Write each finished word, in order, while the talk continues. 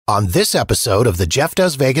on this episode of the Jeff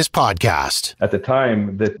Does Vegas podcast. At the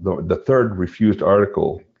time that the third refused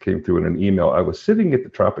article came through in an email, I was sitting at the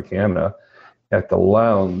Tropicana at the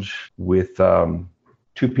lounge with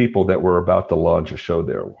two people that were about to launch a show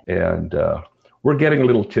there. And we're getting a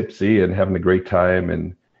little tipsy and having a great time,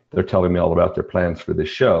 and they're telling me all about their plans for this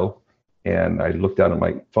show. And I looked down at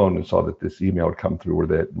my phone and saw that this email had come through where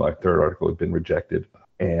that my third article had been rejected.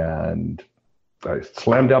 And I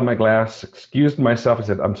slammed down my glass, excused myself. I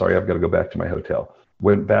said, I'm sorry, I've got to go back to my hotel.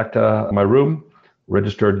 Went back to my room,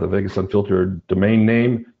 registered the Vegas Unfiltered domain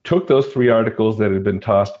name, took those three articles that had been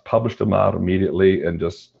tossed, published them out immediately, and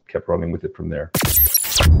just kept running with it from there.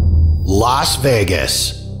 Las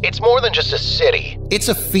Vegas. It's more than just a city. It's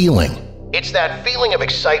a feeling. It's that feeling of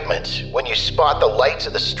excitement when you spot the lights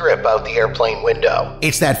of the strip out the airplane window.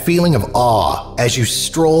 It's that feeling of awe as you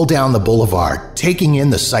stroll down the boulevard, taking in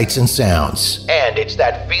the sights and sounds. And it's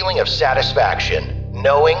that feeling of satisfaction,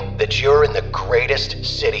 knowing that you're in the greatest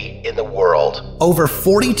city in the world. Over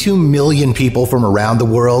 42 million people from around the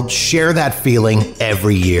world share that feeling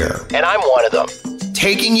every year. And I'm one of them.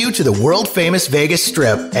 Taking you to the world-famous Vegas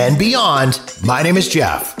Strip and beyond, my name is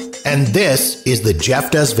Jeff, and this is the Jeff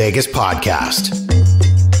Does Vegas podcast.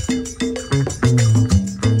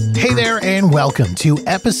 Hey there, and welcome to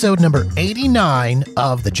episode number 89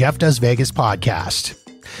 of the Jeff Does Vegas podcast.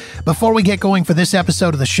 Before we get going for this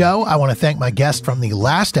episode of the show, I want to thank my guest from the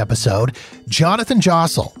last episode, Jonathan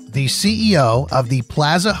Jossel, the CEO of the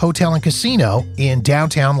Plaza Hotel and Casino in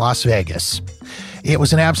downtown Las Vegas. It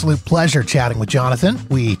was an absolute pleasure chatting with Jonathan.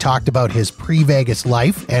 We talked about his pre-Vegas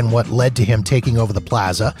life and what led to him taking over the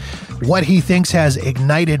Plaza, what he thinks has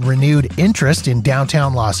ignited renewed interest in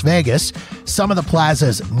downtown Las Vegas, some of the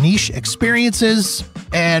Plaza's niche experiences,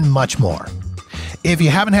 and much more. If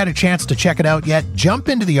you haven't had a chance to check it out yet, jump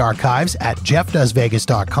into the archives at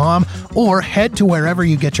jeffdoesvegas.com or head to wherever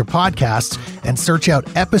you get your podcasts and search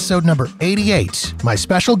out episode number 88, my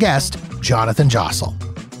special guest, Jonathan Jossel.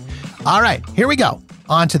 All right, here we go.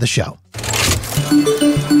 On to the show.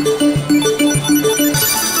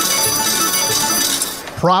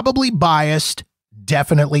 Probably biased,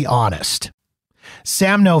 definitely honest.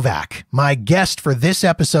 Sam Novak, my guest for this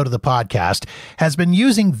episode of the podcast, has been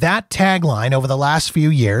using that tagline over the last few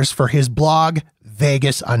years for his blog,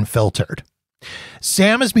 Vegas Unfiltered.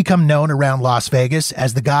 Sam has become known around Las Vegas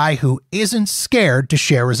as the guy who isn't scared to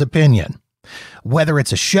share his opinion. Whether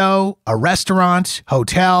it's a show, a restaurant,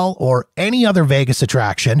 hotel, or any other Vegas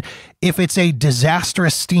attraction, if it's a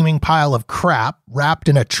disastrous steaming pile of crap wrapped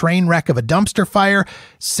in a train wreck of a dumpster fire,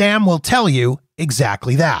 Sam will tell you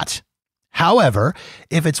exactly that. However,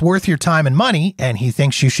 if it's worth your time and money and he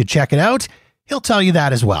thinks you should check it out, he'll tell you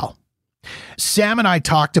that as well. Sam and I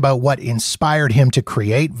talked about what inspired him to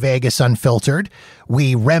create Vegas Unfiltered.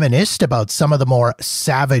 We reminisced about some of the more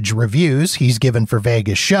savage reviews he's given for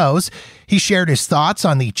Vegas shows. He shared his thoughts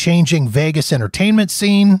on the changing Vegas entertainment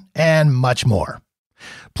scene and much more.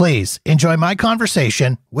 Please enjoy my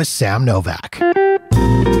conversation with Sam Novak.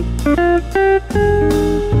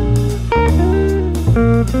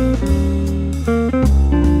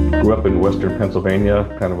 Grew up in Western Pennsylvania,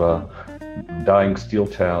 kind of a dying steel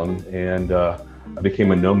town, and I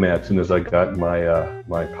became a nomad as soon as I got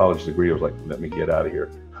my college degree. I was like, let me get out of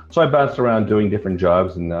here. So I bounced around doing different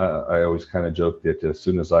jobs, and I always kind of joked that as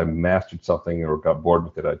soon as I mastered something or got bored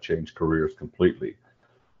with it, I'd change careers completely.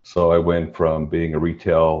 So I went from being a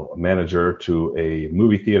retail manager to a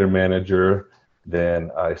movie theater manager.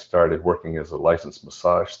 Then I started working as a licensed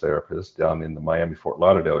massage therapist down in the Miami-Fort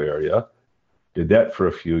Lauderdale area. Did that for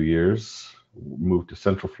a few years. Moved to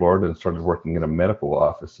Central Florida and started working in a medical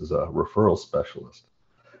office as a referral specialist,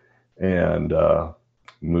 and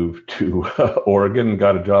moved to Oregon and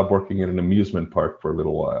got a job working in an amusement park for a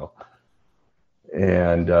little while,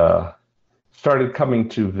 and started coming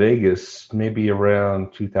to Vegas maybe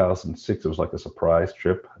around 2006. It was like a surprise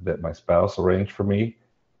trip that my spouse arranged for me,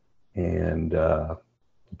 and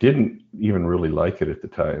didn't even really like it at the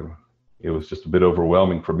time. It was just a bit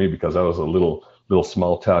overwhelming for me because I was a little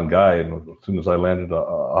small town guy, and as soon as I landed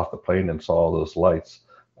off the plane and saw all those lights,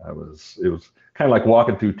 it was kind of like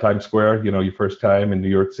walking through Times Square, your first time in New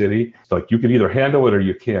York City. It's like you can either handle it or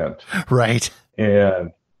you can't. Right.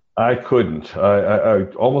 And I couldn't. I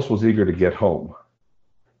almost was eager to get home.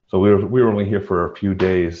 So we were only here for a few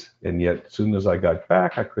days, and yet as soon as I got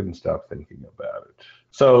back, I couldn't stop thinking about it.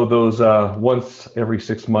 So those once every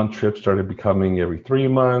 6 month trips started becoming every 3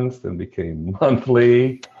 months, then became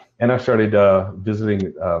monthly. And I started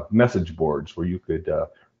visiting message boards where you could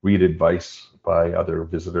read advice by other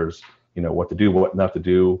visitors, what to do, what not to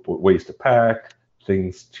do, ways to pack,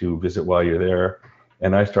 things to visit while you're there.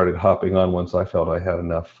 And I started hopping on once I felt I had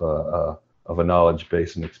enough of a knowledge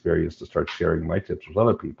base and experience to start sharing my tips with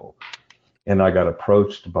other people. And I got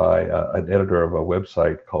approached by an editor of a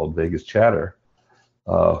website called Vegas Chatter,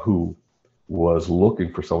 who was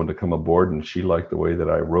looking for someone to come aboard, and she liked the way that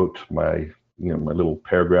I wrote my little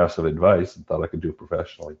paragraphs of advice and thought I could do it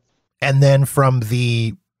professionally. And then from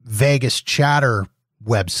the Vegas Chatter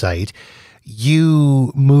website,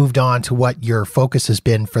 you moved on to what your focus has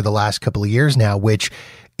been for the last couple of years now, which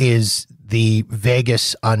is the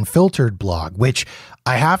Vegas Unfiltered blog, which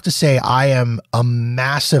I have to say I am a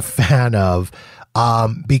massive fan of,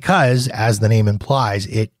 because as the name implies,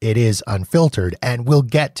 it is unfiltered, and we'll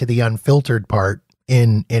get to the unfiltered part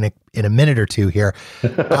in a minute or two here.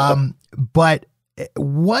 But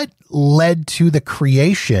what led to the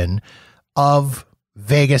creation of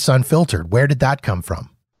Vegas Unfiltered? Where did that come from?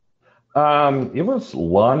 It was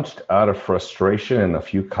launched out of frustration and a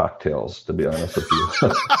few cocktails, to be honest with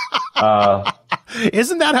you.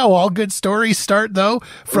 Isn't that how all good stories start, though?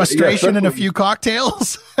 Frustration and a few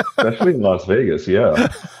cocktails? Especially in Las Vegas, yeah.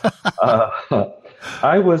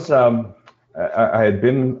 I had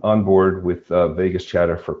been on board with Vegas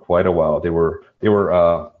Chatter for quite a while.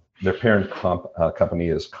 Their parent company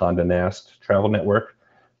is Condé Nast Travel Network,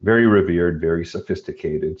 very revered, very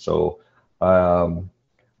sophisticated. So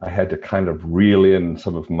I had to kind of reel in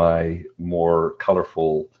some of my more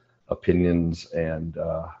colorful opinions and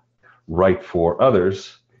write for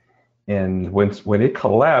others. And when it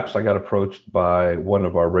collapsed, I got approached by one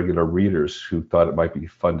of our regular readers who thought it might be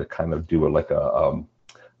fun to kind of do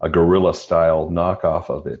a guerrilla style knockoff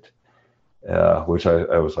of it, which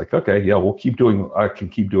I was like, okay, yeah, I can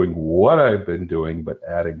keep doing what I've been doing, but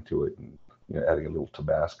adding to it and adding a little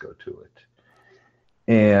Tabasco to it.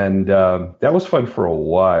 And that was fun for a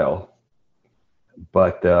while,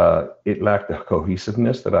 but it lacked the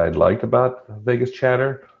cohesiveness that I liked about Vegas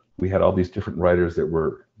Chatter. We had all these different writers that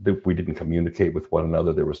we didn't communicate with one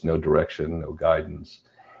another. There was no direction, no guidance.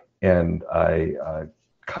 And I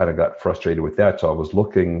kind of got frustrated with that. So I was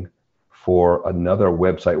looking for another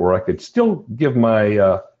website where I could still give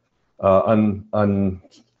my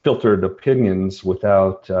unfiltered opinions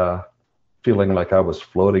without feeling like I was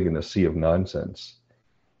floating in a sea of nonsense.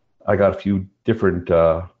 I got a few different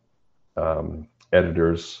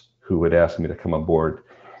editors who would ask me to come aboard.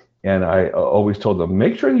 And I always told them,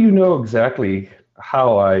 make sure you know exactly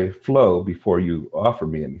how I flow before you offer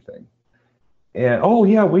me anything. And, oh,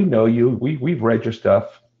 yeah, we know you. We've read your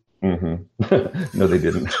stuff. Mm-hmm. No, they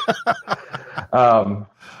didn't.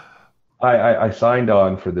 I signed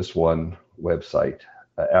on for this one website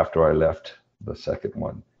after I left the second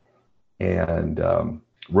one. And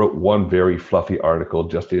wrote one very fluffy article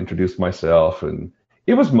just to introduce myself. And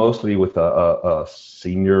it was mostly with a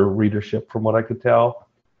senior readership from what I could tell.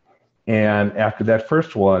 And after that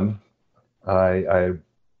first one, I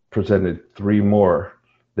presented three more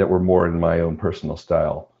that were more in my own personal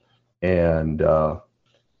style. And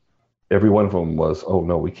every one of them was, oh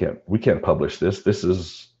no, we can't publish this. This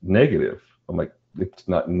is negative. I'm like, it's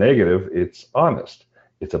not negative, it's honest.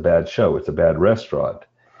 It's a bad show, it's a bad restaurant.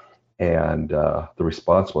 And the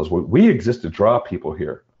response was, we exist to draw people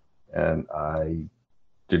here. And I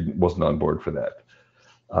wasn't on board for that.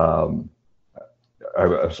 I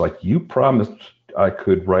was like, you promised I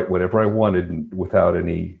could write whatever I wanted without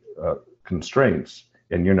any constraints,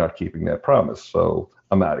 and you're not keeping that promise. So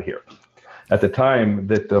I'm out of here. At the time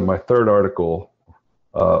that my third article,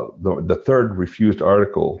 the third refused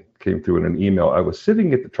article came through in an email, I was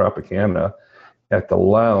sitting at the Tropicana at the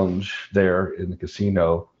lounge there in the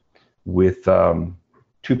casino with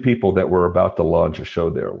two people that were about to launch a show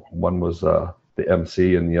there. One was the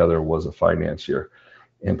MC and the other was a financier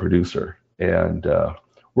and producer. And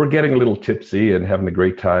we're getting a little tipsy and having a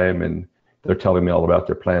great time, and they're telling me all about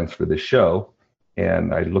their plans for this show.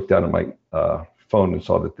 And I looked down at my phone and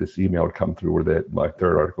saw that this email had come through where that my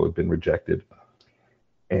third article had been rejected.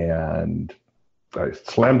 And I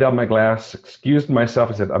slammed down my glass, excused myself.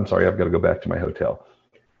 I said, I'm sorry, I've got to go back to my hotel.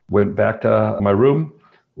 Went back to my room,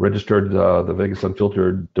 registered the Vegas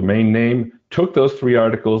Unfiltered domain name, took those three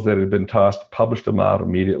articles that had been tossed, published them out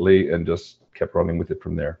immediately, and just kept running with it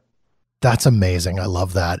from there. That's amazing. I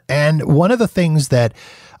love that. And one of the things that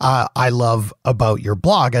I love about your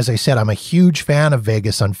blog, as I said, I'm a huge fan of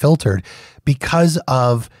Vegas Unfiltered because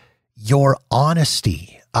of your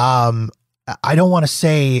honesty. I don't want to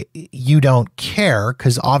say you don't care,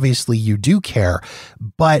 because obviously you do care,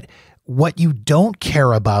 but what you don't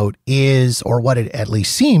care about is, or what it at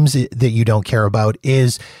least seems that you don't care about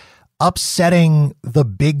is upsetting the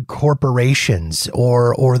big corporations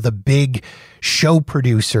or the big show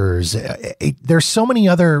producers. There's so many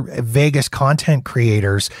other Vegas content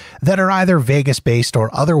creators that are either Vegas based or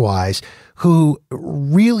otherwise who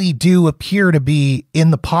really do appear to be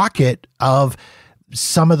in the pocket of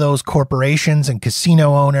some of those corporations and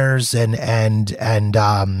casino owners and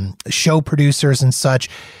show producers and such.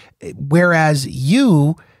 Whereas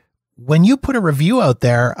when you put a review out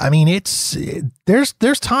there, I mean,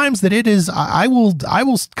 there's times that it is, I will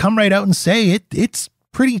come right out and say it's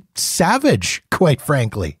pretty savage, quite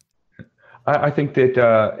frankly. I think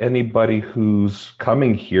that anybody who's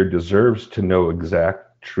coming here deserves to know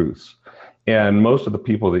exact truths. And most of the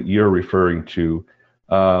people that you're referring to,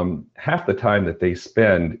 half the time that they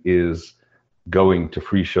spend is going to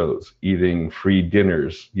free shows, eating free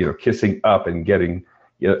dinners, kissing up and getting,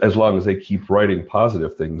 as long as they keep writing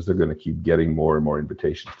positive things, they're going to keep getting more and more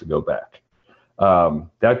invitations to go back.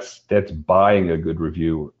 That's buying a good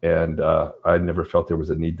review. And I never felt there was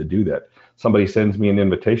a need to do that. Somebody sends me an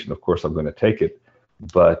invitation, of course I'm going to take it,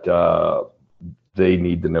 but they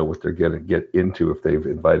need to know what they're going to get into if they've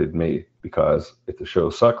invited me, because if the show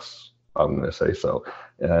sucks, I'm going to say so.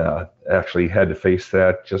 Actually had to face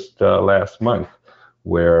that just last month,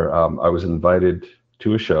 where I was invited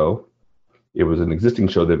to a show. It was an existing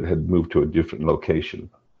show that had moved to a different location.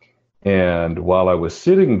 And while I was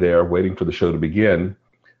sitting there waiting for the show to begin,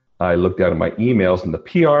 I looked down at my emails, and the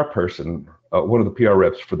PR person, one of the PR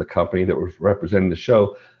reps for the company that was representing the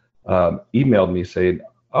show, emailed me saying,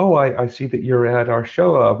 "Oh, I see that you're at our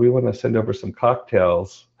show. We want to send over some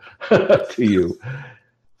cocktails to you."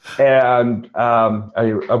 And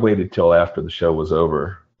I waited till after the show was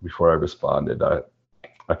over before I responded.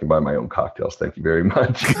 I can buy my own cocktails, thank you very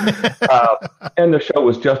much. And the show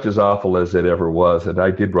was just as awful as it ever was. And I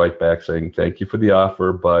did write back saying, "Thank you for the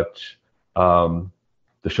offer, but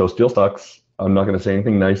the show still sucks. I'm not going to say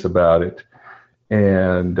anything nice about it.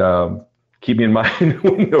 And keep me in mind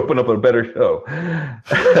when you open up a better show."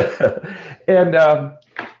 And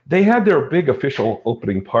they had their big official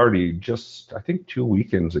opening party just, I think, 2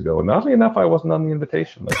 weekends ago. And oddly enough, I wasn't on the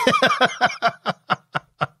invitation list.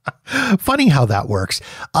 Funny how that works.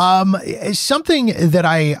 Something that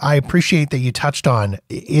I appreciate that you touched on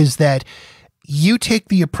is that you take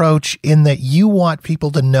the approach in that you want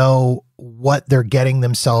people to know what they're getting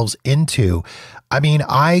themselves into. I mean,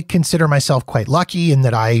 I consider myself quite lucky in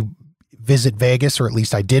that I visit Vegas, or at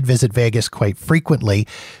least I did visit Vegas quite frequently.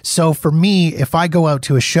 So for me, if I go out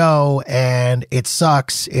to a show and it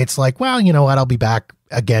sucks, it's like, well, you know what? I'll be back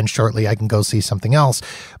again shortly. I can go see something else.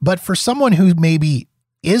 But for someone who maybe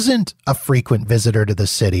isn't a frequent visitor to the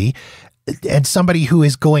city, and somebody who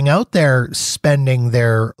is going out there spending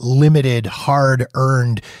their limited,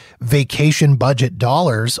 hard-earned vacation budget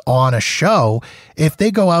dollars on a show, if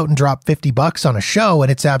they go out and drop $50 on a show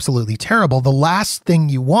and it's absolutely terrible, the last thing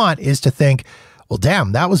you want is to think, well,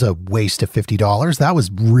 damn, that was a waste of $50. That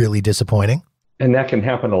was really disappointing. And that can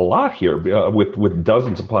happen a lot here with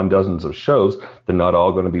dozens upon dozens of shows. They're not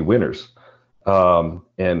all going to be winners.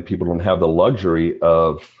 And people don't have the luxury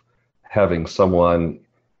of having someone,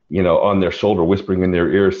 on their shoulder whispering in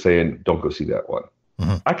their ear saying, "Don't go see that one."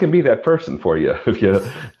 Mm-hmm. I can be that person for you if you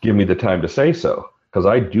give me the time to say so, because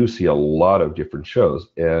I do see a lot of different shows,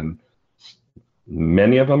 and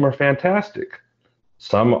many of them are fantastic.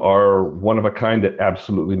 Some are one of a kind that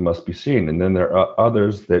absolutely must be seen. And then there are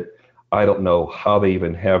others that I don't know how they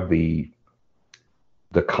even have the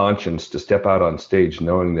conscience to step out on stage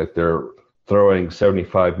knowing that they're throwing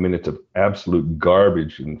 75 minutes of absolute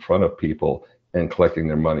garbage in front of people and collecting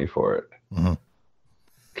their money for it. Mm-hmm.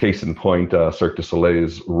 Case in point, Cirque du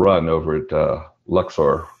Soleil's run over at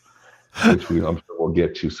Luxor, which I'm sure we'll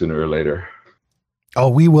get to sooner or later. Oh,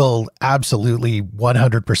 we will absolutely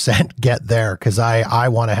 100% get there, because I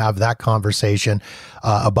want to have that conversation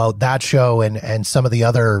about that show and some of the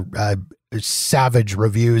other savage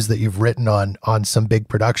reviews that you've written on some big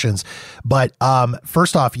productions. But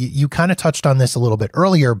first off, you kind of touched on this a little bit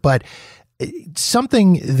earlier, but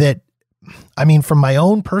something that, I mean, from my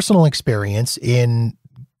own personal experience in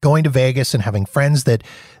going to Vegas and having friends that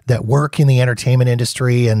work in the entertainment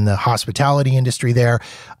industry and the hospitality industry there,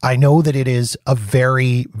 I know that it is a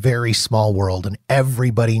very, very small world and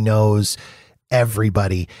everybody knows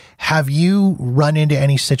everybody. Have you run into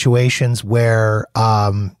any situations where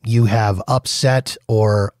you have upset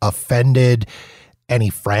or offended any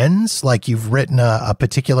friends? Like you've written a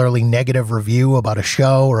particularly negative review about a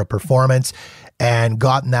show or a performance and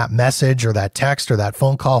gotten that message or that text or that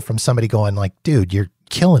phone call from somebody going like, "Dude, you're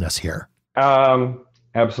killing us here"?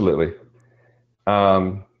 Absolutely.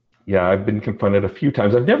 Yeah, I've been confronted a few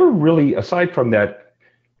times. I've never really, aside from that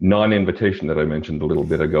non-invitation that I mentioned a little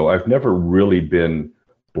bit ago. I've never really been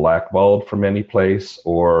blackballed from any place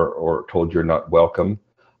or told you're not welcome.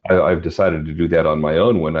 I've decided to do that on my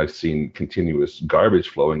own when I've seen continuous garbage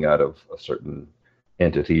flowing out of a certain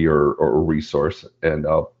entity or resource, and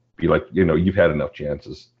I'll be like, you've had enough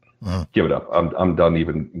chances. Give it up. I'm done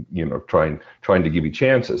even, trying to give you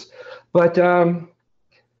chances. But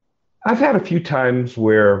I've had a few times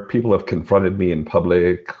where people have confronted me in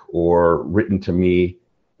public or written to me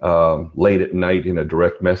late at night in a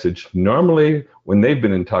direct message, normally when they've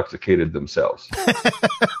been intoxicated themselves.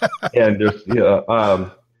 And there's,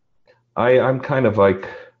 I'm kind of like,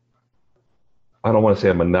 I don't want to say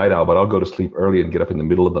I'm a night owl, but I'll go to sleep early and get up in the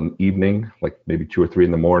middle of the evening, like maybe 2 or 3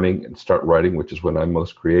 in the morning, and start writing, which is when I'm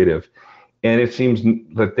most creative. And it seems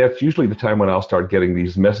that that's usually the time when I'll start getting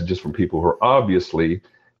these messages from people who are obviously,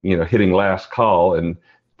 hitting last call and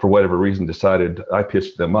for whatever reason decided I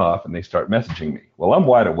pissed them off, and they start messaging me. Well, I'm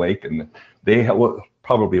wide awake, and they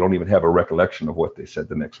probably don't even have a recollection of what they said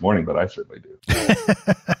the next morning, but I certainly do.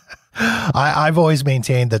 I've always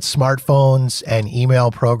maintained that smartphones and email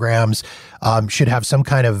programs should have some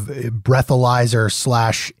kind of breathalyzer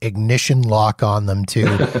 / ignition lock on them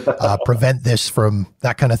to prevent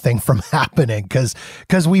that kind of thing from happening.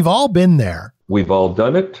 Because we've all been there. We've all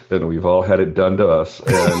done it, and we've all had it done to us.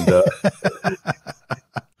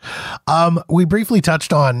 And we briefly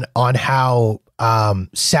touched on how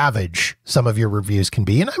savage some of your reviews can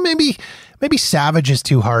be, and maybe savage is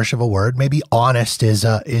too harsh of a word. Maybe honest is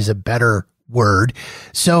a better word.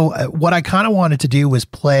 So what I kind of wanted to do was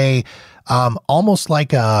play almost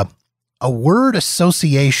like a word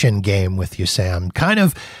association game with you, Sam. Kind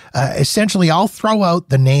of essentially, I'll throw out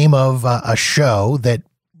the name of a show that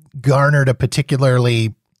garnered a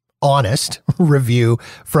particularly honest review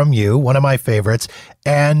from you, one of my favorites,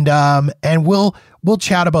 and we'll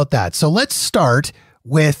chat about that. So let's start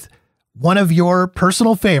with one of your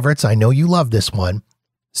personal favorites. I know you love this one.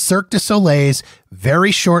 Cirque du Soleil's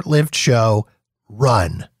very short-lived show,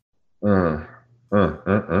 Run. Well,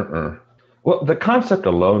 the concept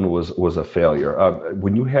alone was a failure.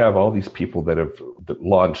 When you have all these people that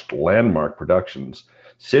launched landmark productions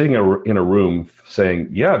sitting in a room saying,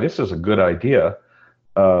 yeah, this is a good idea,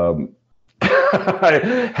 had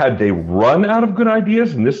they run out of good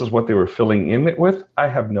ideas and this is what they were filling in it with? I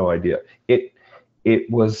have no idea.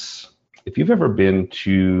 It was, if you've ever been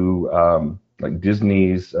to like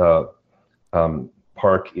Disney's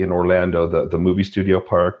park in Orlando, the movie studio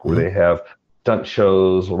park, where they have stunt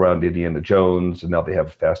shows around Indiana Jones, and now they have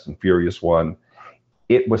a Fast and Furious one.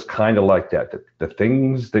 It was kind of like that. The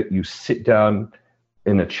things that you sit down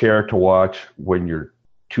in a chair to watch when you're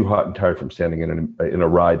too hot and tired from standing in a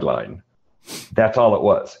ride line. That's all it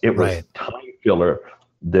was. It was time filler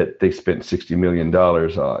that they spent $60 million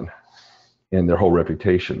on and their whole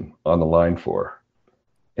reputation on the line for.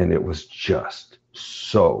 And it was just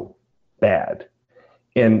so bad.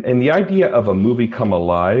 And the idea of a movie come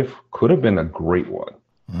alive could have been a great one.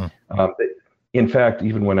 In fact,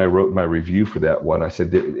 even when I wrote my review for that one, I said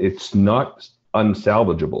that it's not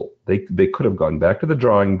unsalvageable. They could have gone back to the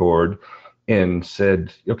drawing board and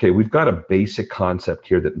said, okay, we've got a basic concept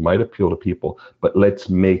here that might appeal to people, but let's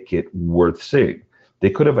make it worth seeing. They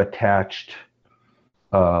could have attached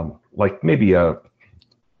like maybe a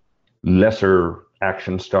lesser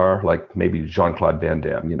action star, like maybe Jean-Claude Van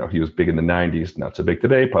Damme. He was big in the 90s, not so big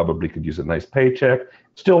today, probably could use a nice paycheck.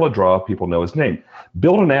 Still a draw, people know his name.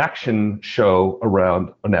 Build an action show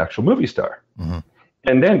around an actual movie star.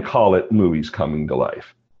 And then call it Movies Coming to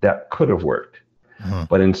Life. That could have worked.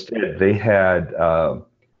 But instead, they had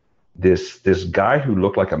this guy who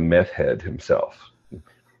looked like a meth head himself,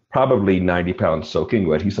 probably 90 pounds soaking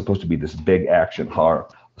wet. He's supposed to be this big action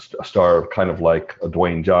star, kind of like a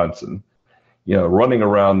Dwayne Johnson, running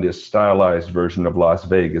around this stylized version of Las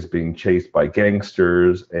Vegas, being chased by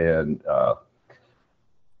gangsters. And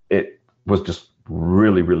it was just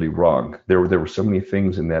really, really wrong. There were so many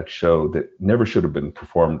things in that show that never should have been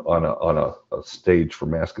performed on a stage for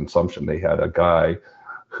mass consumption. They had a guy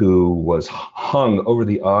who was hung over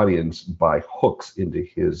the audience by hooks into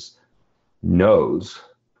his nose.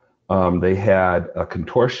 They had a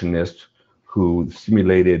contortionist who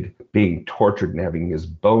simulated being tortured and having his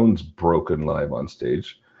bones broken live on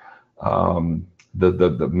stage.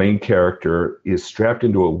 The main character is strapped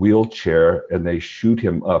into a wheelchair and they shoot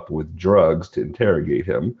him up with drugs to interrogate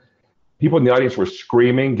him. People in the audience were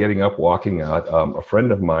screaming, getting up, walking out. A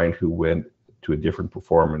friend of mine who went to a different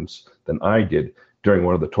performance than I did, during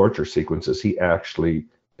one of the torture sequences, he actually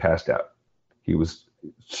passed out. He was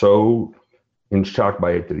so in shock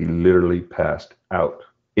by it that he literally passed out.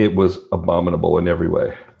 It was abominable in every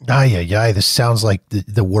way. Ay. This sounds like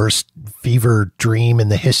the worst fever dream in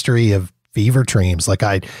the history of fever dreams. Like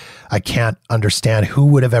I can't understand who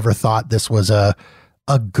would have ever thought this was a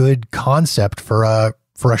good concept for a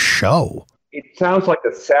show. It sounds like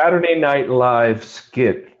a Saturday Night Live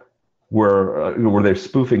skit where they're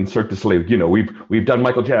spoofing Cirque du Soleil. You know, we've done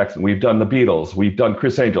Michael Jackson, we've done the Beatles, we've done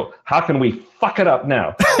Chris Angel. How can we fuck it up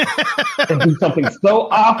now and do something so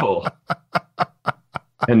awful?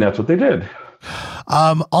 And that's what they did.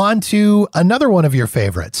 On to another one of your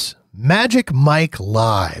favorites, Magic Mike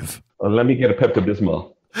Live. Let me get a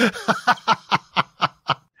Pepto-Bismol.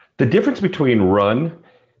 The difference between Run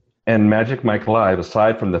and Magic Mike Live,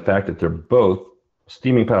 aside from the fact that they're both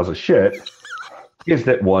steaming piles of shit, is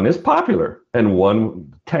that one is popular and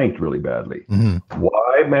one tanked really badly. Mm-hmm.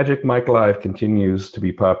 Why Magic Mike Live continues to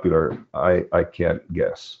be popular, I can't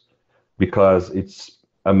guess. Because it's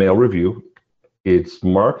a male review. It's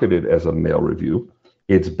marketed as a male review.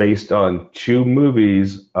 It's based on 2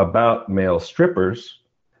 movies about male strippers,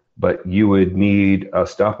 but you would need a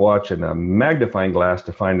stopwatch and a magnifying glass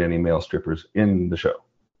to find any male strippers in the show.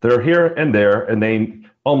 They're here and there, and they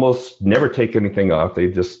almost never take anything off. They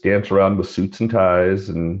just dance around with suits and ties,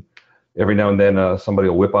 and every now and then somebody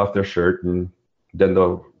will whip off their shirt, and then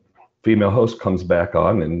the female host comes back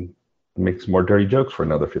on and makes more dirty jokes for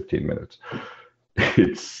another 15 minutes.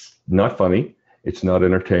 It's not funny. It's not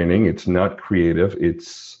entertaining. It's not creative.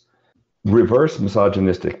 It's reverse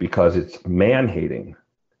misogynistic because it's man-hating.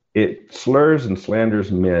 It slurs and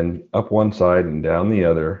slanders men up one side and down the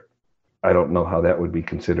other. I don't know how that would be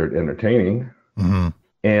considered entertaining. Mm-hmm.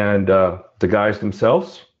 And the guys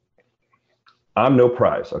themselves, I'm no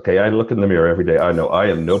prize. Okay, I look in the mirror every day. I know I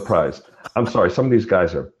am no prize. I'm sorry. Some of these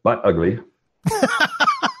guys are butt ugly.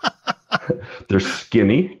 They're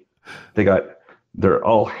skinny. They're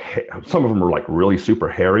all, some of them are like really super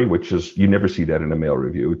hairy, which is, you never see that in a male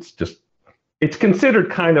review. It's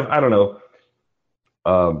considered kind of, I don't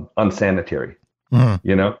know, unsanitary,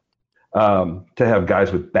 you know, to have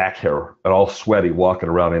guys with back hair and all sweaty walking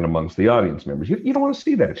around in amongst the audience members. You don't want to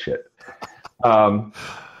see that shit.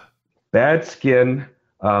 Bad skin.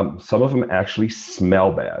 Some of them actually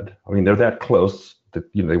smell bad. I mean, they're that close that,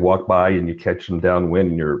 you know, they walk by and you catch them downwind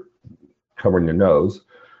and you're covering your nose.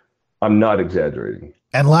 I'm not exaggerating.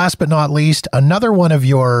 And last but not least, another one of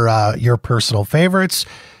your personal favorites,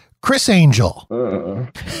 Chris Angel.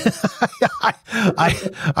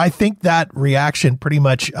 I think that reaction pretty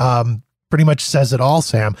much says it all,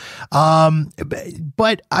 Sam.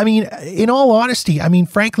 But I mean, in all honesty, I mean,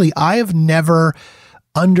 frankly, I have never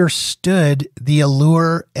understood the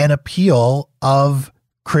allure and appeal of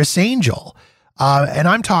Chris Angel. And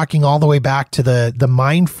I'm talking all the way back to the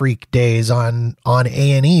Mind Freak days on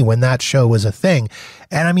A&E when that show was a thing.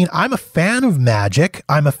 And I mean, I'm a fan of magic.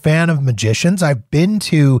 I'm a fan of magicians. I've been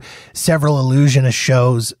to several illusionist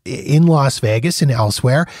shows in Las Vegas and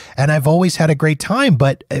elsewhere, and I've always had a great time.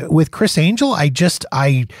 But with Chris Angel, I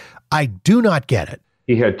do not get it.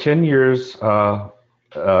 He had 10 years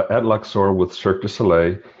at Luxor with Cirque du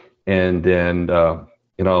Soleil. And then,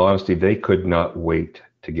 in all honesty, they could not wait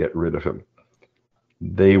to get rid of him.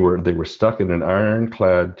 They were stuck in an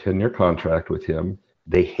ironclad 10-year contract with him.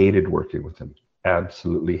 They hated working with him,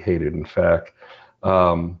 absolutely hated. In fact,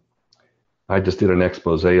 I just did an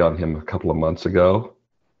expose on him a couple of months ago,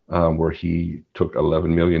 where he took $11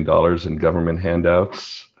 million in government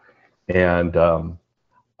handouts. And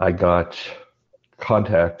I got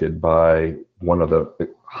contacted by one of the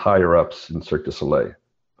higher ups in Cirque du Soleil,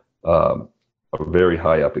 a very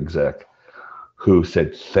high up exec, who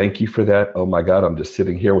said, "Thank you for that. Oh my God, I'm just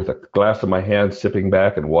sitting here with a glass in my hand, sipping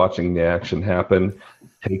back and watching the action happen.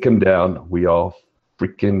 Take him down." We all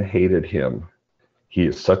freaking hated him. He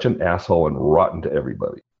is such an asshole and rotten to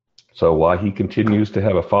everybody. So why he continues to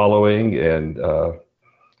have a following and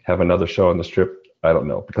have another show on the Strip, I don't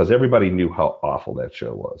know, because everybody knew how awful that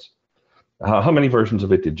show was. How many versions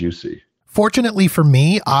of it did you see? Fortunately for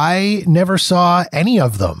me, I never saw any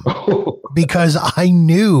of them. Because I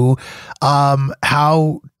knew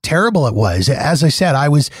how terrible it was. As I said, I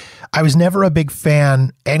was never a big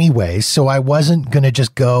fan anyway, so I wasn't going to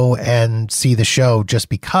just go and see the show just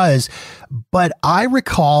because. But I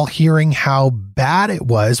recall hearing how bad it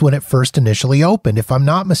was when it first initially opened. If I'm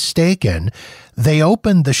not mistaken, they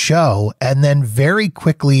opened the show and then very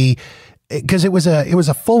quickly, because it was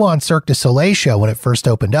a full-on Cirque du Soleil show when it first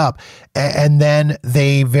opened up, and then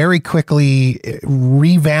they very quickly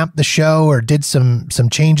revamped the show or did some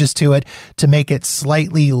changes to it to make it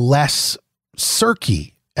slightly less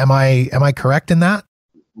cirky. Am I correct in that?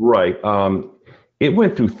 Right. It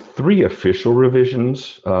went through 3 official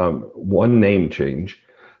revisions, 1 name change.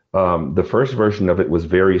 The first version of it was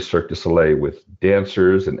very Cirque du Soleil with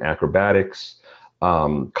dancers and acrobatics,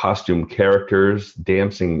 costume characters,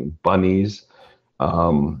 dancing bunnies.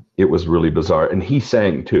 It was really bizarre. And he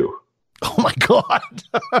sang too. Oh my God.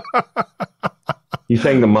 He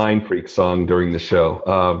sang the Mind Freak song during the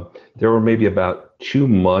show. There were maybe about 2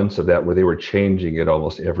 months of that where they were changing it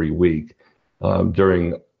almost every week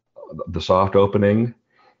during the soft opening.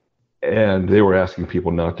 And they were asking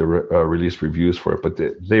people not to release reviews for it, but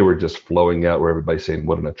they were just flowing out where everybody's saying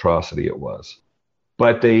what an atrocity it was.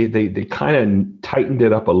 But they kind of tightened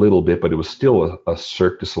it up a little bit, but it was still a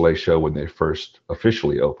Cirque du Soleil show when they first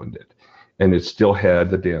officially opened it. And it still had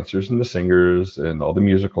the dancers and the singers and all the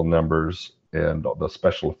musical numbers and all the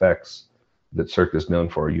special effects that Cirque is known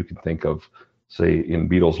for. You can think of, say, in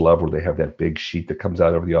Beatles Love, where they have that big sheet that comes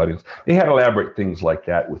out over the audience. They had elaborate things like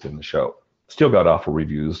that within the show. Still got awful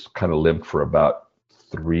reviews, kind of lived for about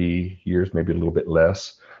 3 years, maybe a little bit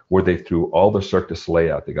less, where they threw all the Cirque du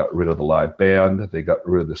Soleil out. They got rid of the live band. They got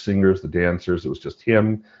rid of the singers, the dancers. It was just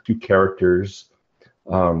him, a few characters,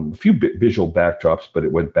 a few visual backdrops, but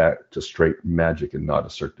it went back to straight magic and not a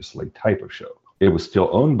Cirque du Soleil type of show. It was still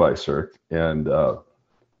owned by Cirque, and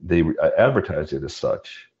they advertised it as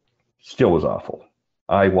such. Still was awful.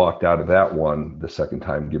 I walked out of that one the second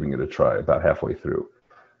time giving it a try, about halfway through.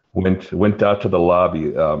 Went out to the lobby.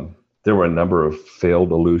 There were a number of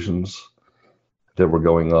failed illusions that were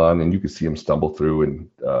going on, and you could see him stumble through, and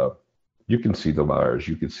you can see the wires,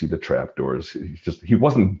 you could see the trapdoors. He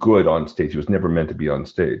wasn't good on stage. He was never meant to be on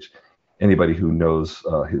stage. Anybody who knows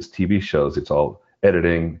his TV shows, it's all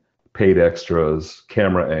editing, paid extras,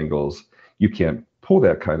 camera angles. You can't pull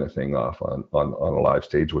that kind of thing off on a live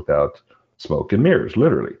stage without smoke and mirrors,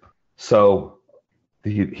 literally. So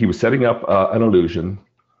he was setting up an illusion.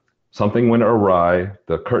 Something went awry.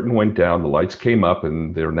 The curtain went down. The lights came up,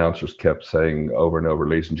 and the announcers kept saying over and over,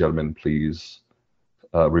 "Ladies and gentlemen, please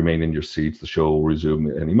remain in your seats. The show will resume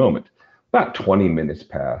at any moment." About 20 minutes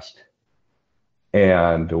passed.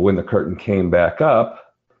 And when the curtain came back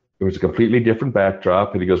up, it was a completely different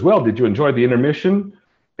backdrop. And he goes, "Well, did you enjoy the intermission?"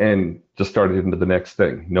 And just started into the next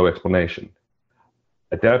thing. No explanation.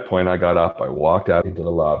 At that point, I got up. I walked out into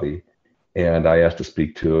the lobby, and I asked to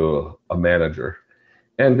speak to a manager.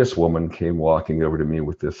 And this woman came walking over to me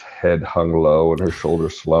with this head hung low and her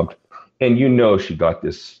shoulders slumped. And she got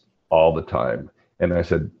this all the time. And I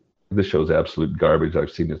said, "This show's absolute garbage.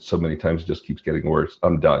 I've seen it so many times. It just keeps getting worse.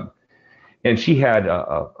 I'm done." And she had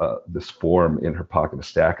this form in her pocket, a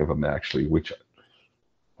stack of them actually, which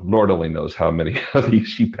Lord only knows how many of these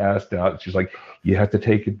she passed out. She's like, "You have to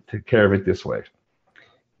take care of it this way."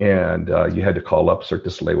 And you had to call up Cirque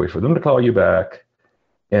du Soleil, wait for them to call you back.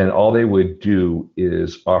 And all they would do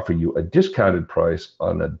is offer you a discounted price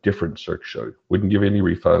on a different Cirque show. Wouldn't give you any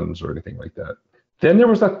refunds or anything like that. Then there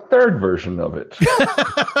was a third version of it.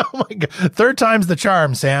 Oh my God. Third time's the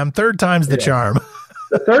charm, Sam. Third time's the charm.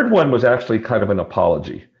 The third one was actually kind of an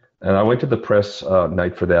apology. And I went to the press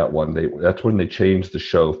night for that one. That's when they changed the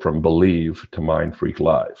show from Believe to Mind Freak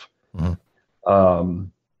Live. Mm-hmm.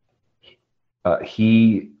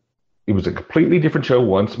 It was a completely different show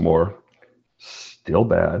once more. Still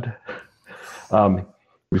bad.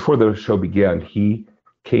 Before the show began, he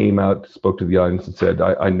came out, spoke to the audience and said,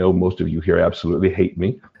 I know most of you here absolutely hate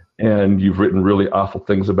me, and you've written really awful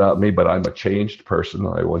things about me, but I'm a changed person.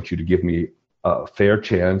 I want you to give me a fair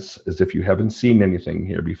chance, as if you haven't seen anything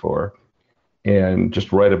here before, and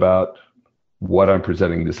just write about what I'm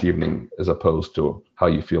presenting this evening as opposed to how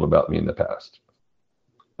you feel about me in the past.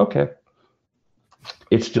 Okay.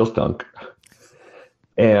 It still stunk.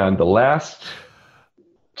 And the last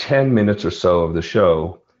 10 minutes or so of the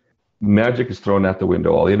show, magic is thrown out the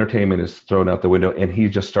window. All the entertainment is thrown out the window, and he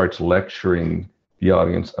just starts lecturing the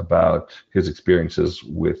audience about his experiences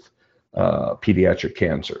with pediatric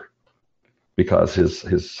cancer, because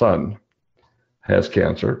his son has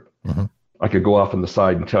cancer. Mm-hmm. I could go off on the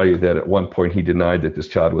side and tell you that at one point he denied that this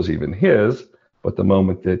child was even his, but the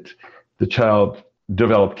moment that the child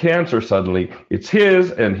developed cancer, suddenly it's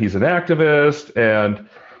his, and he's an activist,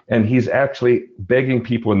 and he's actually begging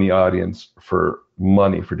people in the audience for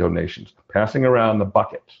money, for donations, passing around the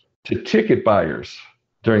bucket to ticket buyers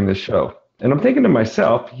during this show. And I'm thinking to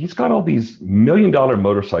myself, he's got all these $1 million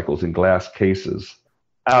motorcycles in glass cases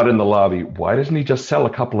out in the lobby. Why doesn't he just sell a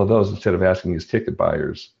couple of those instead of asking his ticket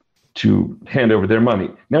buyers to hand over their money?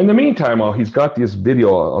 Now, in the meantime, while he's got this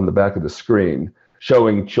video on the back of the screen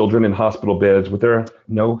showing children in hospital beds with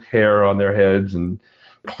no hair on their heads and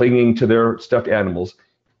clinging to their stuffed animals,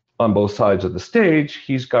 on both sides of the stage,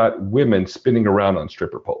 he's got women spinning around on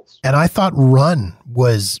stripper poles. And I thought Run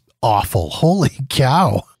was awful. Holy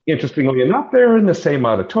cow. Interestingly enough, they're in the same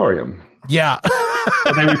auditorium. Yeah.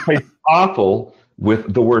 And they replaced awful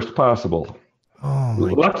with the worst possible. Oh my.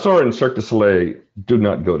 Luxor and Cirque du Soleil do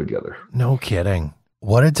not go together. No kidding.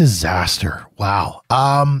 What a disaster. Wow.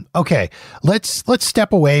 Okay. Let's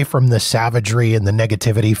step away from the savagery and the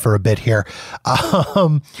negativity for a bit here.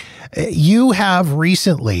 You have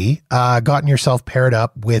recently gotten yourself paired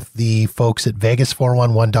up with the folks at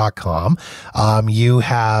Vegas411.com. You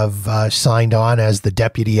have signed on as the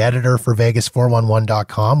deputy editor for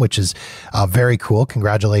Vegas411.com, which is very cool.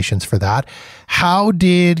 Congratulations for that. How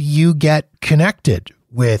did you get connected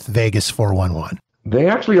with Vegas 411? They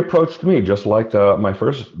actually approached me, just like my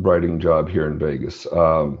first writing job here in Vegas.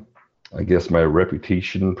 I guess my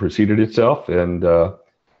reputation preceded itself, and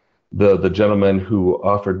the gentleman who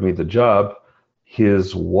offered me the job,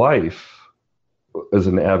 his wife is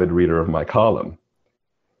an avid reader of my column,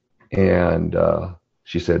 and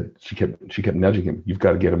she said she kept nudging him. You've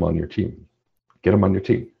got to get him on your team. Get him on your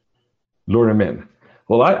team. Lure him in.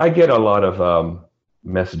 Well, I get a lot of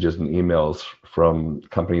messages and emails from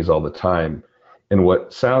companies all the time. And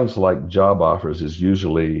what sounds like job offers is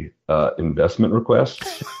usually investment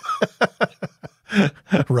requests.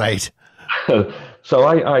 Right. So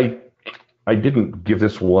I didn't give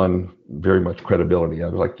this one very much credibility. I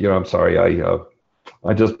was like, I'm sorry,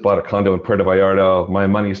 I just bought a condo in Puerto Vallarta. My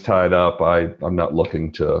money's tied up. I'm not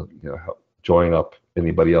looking to join up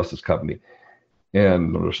anybody else's company.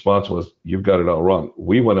 And the response was, you've got it all wrong.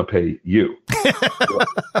 We want to pay you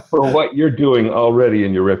for what you're doing already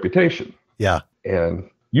in your reputation. Yeah. And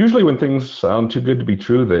usually when things sound too good to be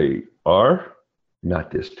true, they are. Not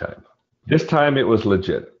this time. This time it was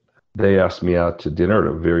legit. They asked me out to dinner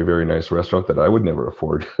at a very, very nice restaurant that I would never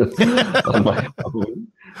afford on my own.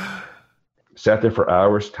 Sat there for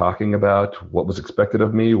hours talking about what was expected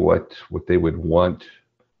of me, what they would want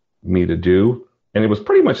me to do. And it was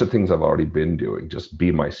pretty much the things I've already been doing. Just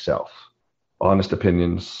be myself. Honest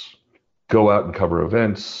opinions, go out and cover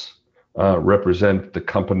events, represent the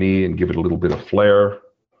company and give it a little bit of flair.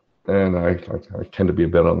 And I tend to be a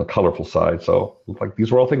bit on the colorful side. So like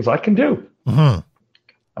these were all things I can do. Mm-hmm.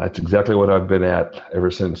 That's exactly what I've been at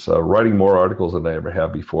ever since, writing more articles than I ever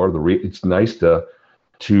have before. It's nice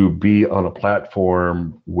to be on a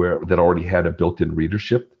platform that already had a built-in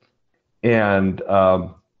readership. And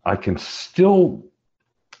I can still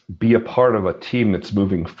be a part of a team that's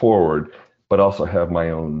moving forward, but also have my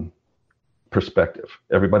own perspective.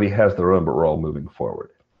 Everybody has their own, but we're all moving forward.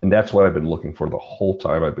 And that's what I've been looking for the whole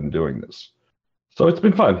time I've been doing this. So it's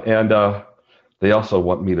been fun. And they also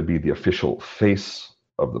want me to be the official face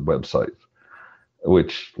of the website,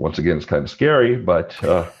 which once again is kind of scary, but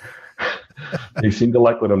they seem to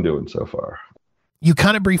like what I'm doing so far. You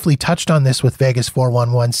kind of briefly touched on this with Vegas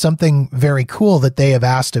 411. Something very cool that they have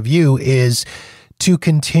asked of you is to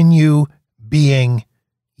continue being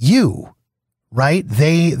you. Right?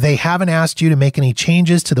 They haven't asked you to make any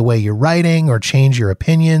changes to the way you're writing or change your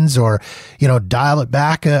opinions or, dial it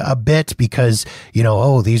back a bit because,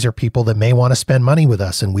 these are people that may want to spend money with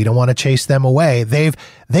us and we don't want to chase them away.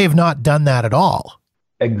 They've not done that at all.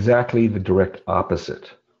 Exactly the direct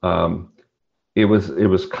opposite. It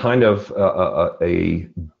was kind of a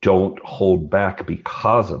don't hold back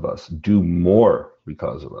because of us, do more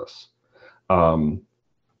because of us.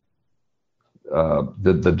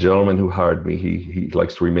 The gentleman who hired me, he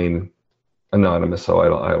likes to remain anonymous, so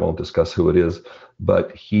I won't discuss who it is.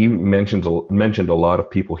 But he mentioned a lot of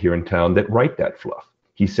people here in town that write that fluff.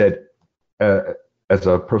 He said, as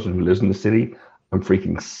a person who lives in the city, I'm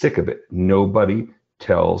freaking sick of it. Nobody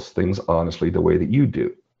tells things honestly the way that you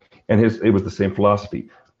do. And it was the same philosophy.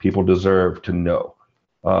 People deserve to know.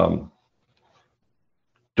 Don't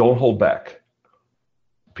hold back.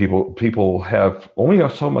 People have only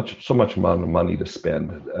so much amount of money to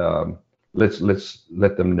spend. Let's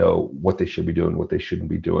let them know what they should be doing, what they shouldn't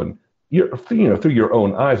be doing. Through your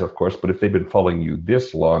own eyes, of course. But if they've been following you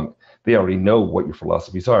this long, they already know what your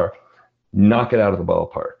philosophies are. Knock it out of the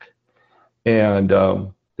ballpark. And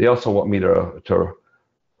they also want me to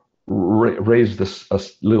raise a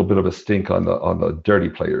little bit of a stink on the dirty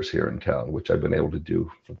players here in town, which I've been able to do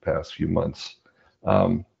for the past few months.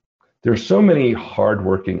 There's so many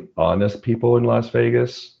hardworking, honest people in Las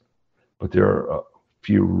Vegas, but there are a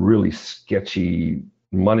few really sketchy,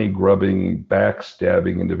 money-grubbing,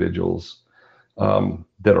 backstabbing individuals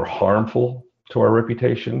that are harmful to our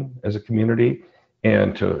reputation as a community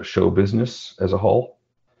and to show business as a whole.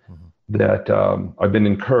 Mm-hmm. That I've been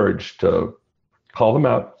encouraged to call them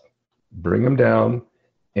out, bring them down,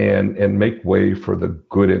 and make way for the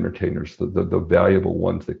good entertainers, the valuable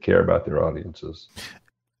ones that care about their audiences.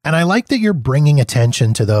 And I like that you're bringing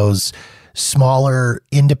attention to those smaller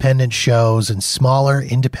independent shows and smaller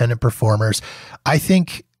independent performers. I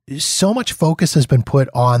think so much focus has been put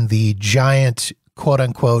on the giant, quote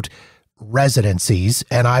unquote, residencies.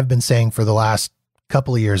 And I've been saying for the last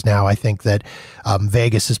couple of years now, I think that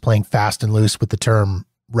Vegas is playing fast and loose with the term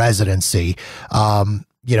residency.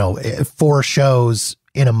 4 shows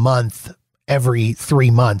in a month every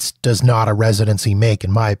 3 months does not a residency make,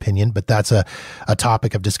 in my opinion, but that's a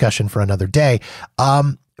topic of discussion for another day.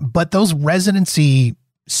 But those residency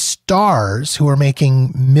stars who are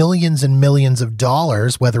making millions and millions of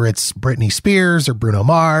dollars, whether it's Britney Spears or Bruno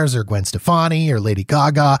Mars or Gwen Stefani or Lady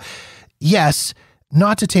Gaga, yes,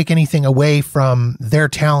 not to take anything away from their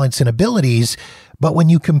talents and abilities, but when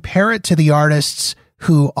you compare it to the artists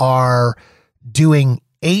who are doing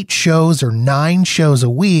 8 shows or 9 shows a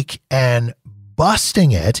week and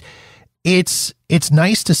busting it, it's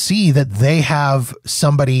nice to see that they have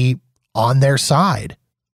somebody on their side.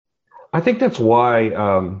 I think that's why,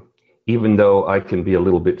 even though I can be a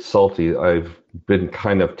little bit salty, I've been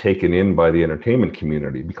kind of taken in by the entertainment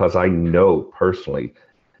community because I know personally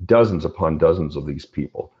dozens upon dozens of these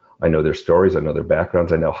people. I know their stories, I know their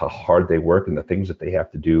backgrounds, I know how hard they work and the things that they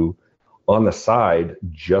have to do on the side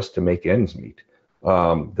just to make ends meet.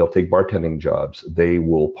 They'll take bartending jobs. They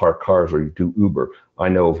will park cars or do Uber. I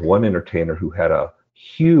know of one entertainer who had a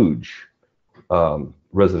huge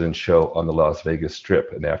resident show on the Las Vegas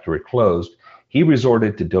Strip, and after it closed, he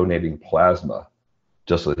resorted to donating plasma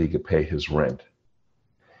just so that he could pay his rent.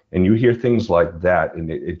 And you hear things like that, and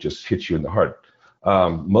it just hits you in the heart.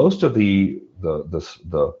 Most of the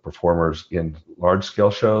performers in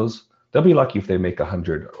large-scale shows, they'll be lucky if they make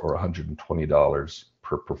 $100 or $120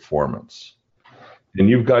 per performance. And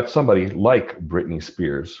you've got somebody like Britney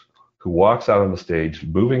Spears who walks out on the stage,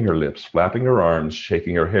 moving her lips, flapping her arms,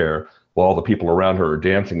 shaking her hair, while the people around her are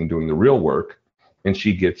dancing and doing the real work, and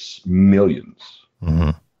she gets millions.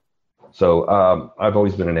 Mm-hmm. So I've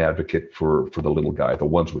always been an advocate for the little guy, the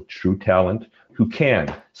ones with true talent who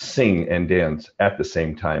can sing and dance at the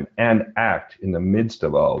same time and act in the midst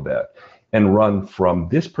of all that and run from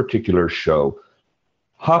this particular show,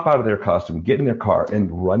 hop out of their costume, get in their car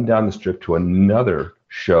and run down the strip to another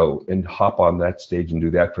show and hop on that stage and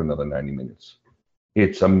do that for another 90 minutes.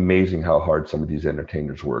 It's amazing how hard some of these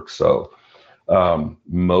entertainers work. So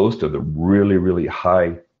most of the really, really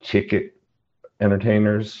high ticket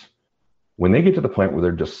entertainers, when they get to the point where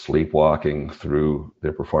they're just sleepwalking through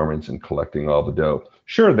their performance and collecting all the dough,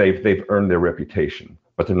 sure, they've earned their reputation,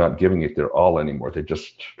 but they're not giving it their all anymore. They're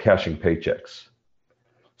just cashing paychecks.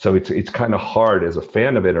 So it's kind of hard as a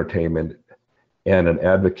fan of entertainment and an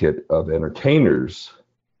advocate of entertainers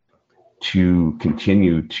to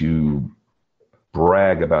continue to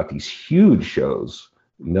brag about these huge shows,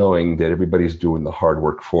 knowing that everybody's doing the hard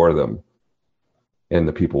work for them, and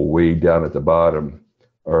the people way down at the bottom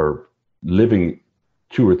are living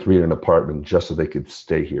 2 or 3 in an apartment just so they could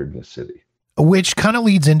stay here in the city. Which kind of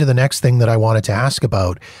leads into the next thing that I wanted to ask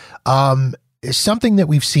about. Something that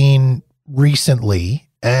we've seen recently,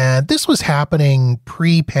 and this was happening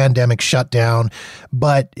pre-pandemic shutdown,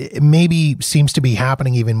 but it maybe seems to be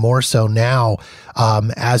happening even more so now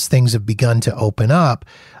as things have begun to open up.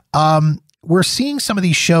 We're seeing some of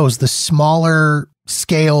these shows, the smaller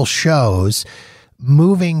scale shows,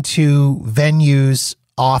 moving to venues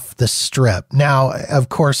off the strip. Now, of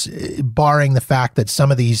course, barring the fact that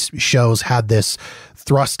some of these shows had this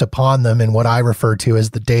thrust upon them in what I refer to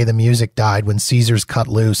as the day the music died, when Caesars cut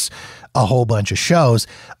loose a whole bunch of shows.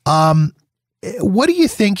 What do you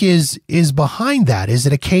think is behind that? Is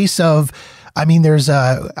it a case of, I mean,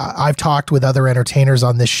 I've talked with other entertainers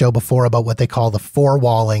on this show before about what they call the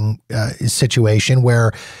four-walling situation,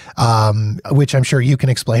 where, which I'm sure you can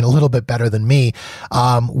explain a little bit better than me,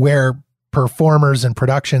 where performers and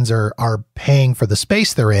productions are paying for the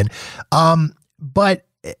space they're in. But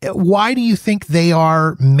why do you think they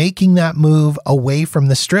are making that move away from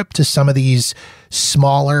the strip to some of these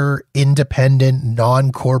smaller, independent,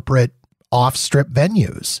 non-corporate off-strip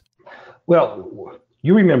venues? Well,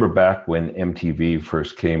 you remember back when MTV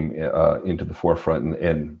first came into the forefront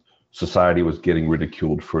and society was getting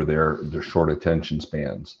ridiculed for their short attention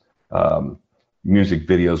spans. Music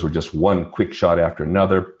videos were just one quick shot after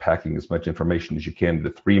another, packing as much information as you can into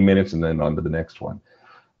 3 minutes and then on to the next one.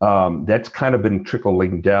 That's kind of been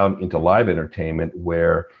trickling down into live entertainment,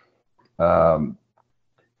 where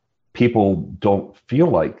people don't feel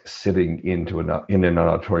like sitting in an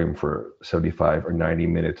auditorium for 75 or 90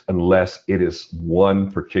 minutes unless it is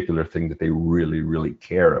one particular thing that they really, really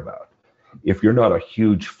care about. If you're not a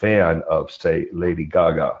huge fan of, say, Lady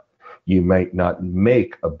Gaga, you might not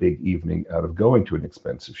make a big evening out of going to an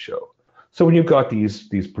expensive show. So when you've got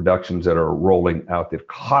these productions that are rolling out that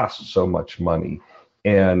cost so much money,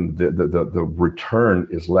 and the return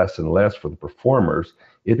is less and less for the performers,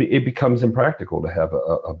 it becomes impractical to have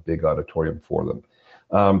a big auditorium for them.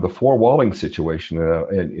 The four walling situation,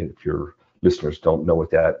 and if your listeners don't know what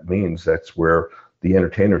that means, that's where the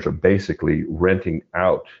entertainers are basically renting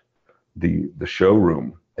out the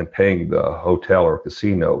showroom and paying the hotel or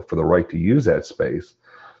casino for the right to use that space.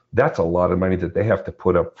 That's a lot of money that they have to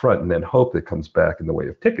put up front and then hope that comes back in the way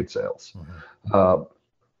of ticket sales. Mm-hmm.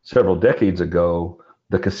 Several decades ago,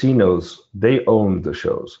 the casinos, they owned the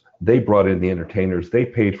shows. They brought in the entertainers. They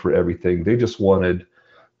paid for everything. They just wanted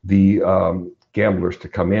the gamblers to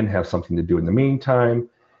come in, have something to do in the meantime,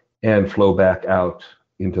 and flow back out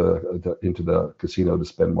into the casino to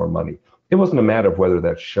spend more money. It wasn't a matter of whether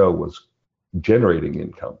that show was generating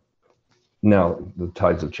income. Now, the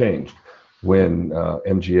tides have changed. When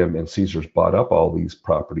MGM and Caesars bought up all these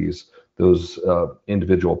properties, those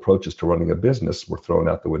individual approaches to running a business were thrown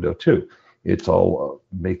out the window too. It's all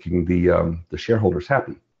making the shareholders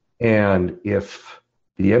happy. And if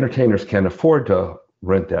the entertainers can't afford to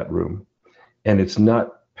rent that room, and it's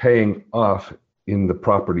not paying off in the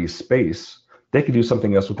property space, they could do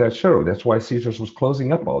something else with that showroom. That's why Caesars was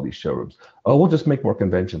closing up all these showrooms. Oh, we'll just make more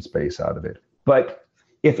convention space out of it. But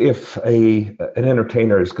if an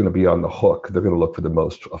entertainer is going to be on the hook, they're going to look for the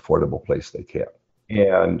most affordable place they can,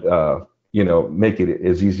 and make it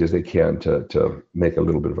as easy as they can to make a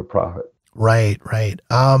little bit of a profit. Right.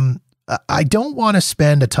 I don't want to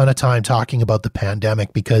spend a ton of time talking about the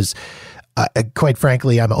pandemic because, quite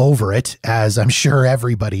frankly, I'm over it, as I'm sure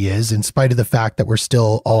everybody is, in spite of the fact that we're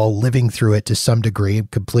still all living through it to some degree,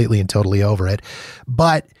 completely and totally over it.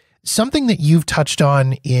 But something that you've touched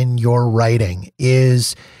on in your writing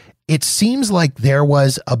is it seems like there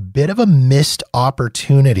was a bit of a missed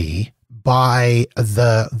opportunity by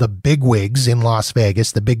the bigwigs in Las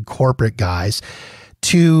Vegas, the big corporate guys,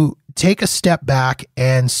 to take a step back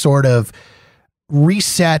and sort of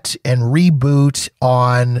reset and reboot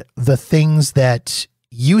on the things that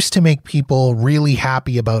used to make people really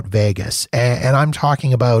happy about Vegas. And I'm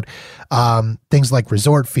talking about things like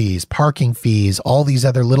resort fees, parking fees, all these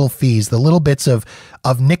other little fees, the little bits of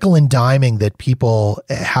nickel and diming that people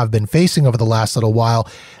have been facing over the last little while.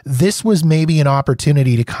 This was maybe an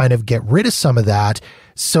opportunity to kind of get rid of some of that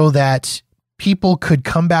so that people could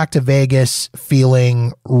come back to Vegas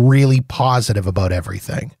feeling really positive about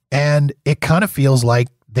everything. And it kind of feels like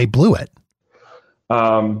they blew it.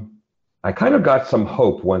 I kind of got some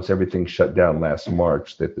hope once everything shut down last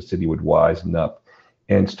March that the city would wisen up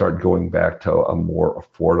and start going back to a more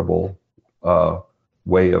affordable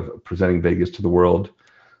way of presenting Vegas to the world.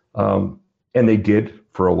 And they did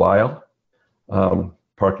for a while.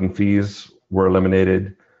 Parking fees were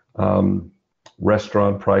eliminated.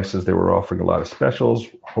 Restaurant prices, they were offering a lot of specials.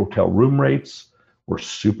 Hotel room rates were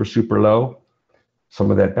super, super low. Some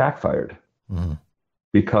of that backfired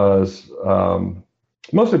because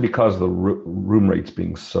mostly because of the room rates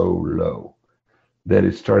being so low that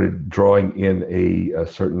it started drawing in a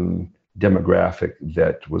certain demographic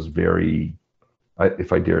that was very,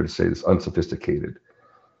 if I dare to say this, unsophisticated.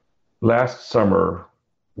 Last summer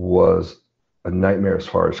was a nightmare as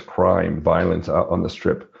far as crime, violence out on the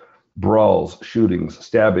Strip. Brawls, shootings,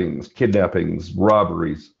 stabbings, kidnappings,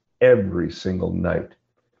 robberies, every single night.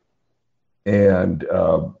 And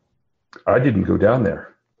I didn't go down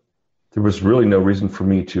there. There was really no reason for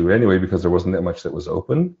me to anyway, because there wasn't that much that was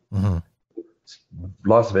open. Mm-hmm.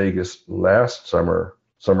 Las Vegas last summer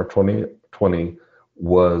 2020,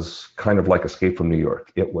 was kind of like Escape from New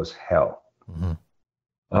York. It was hell.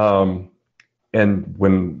 Mm-hmm. And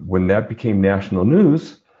when that became national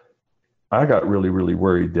news, I got really, really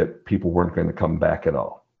worried that people weren't going to come back at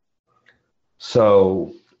all.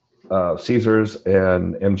 So Caesars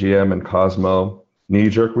and MGM and Cosmo,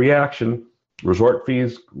 knee-jerk reaction, resort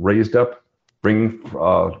fees raised up, bring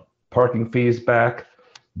parking fees back,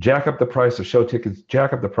 jack up the price of show tickets,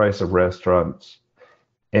 jack up the price of restaurants,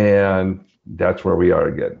 and that's where we are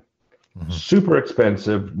again. Mm-hmm. Super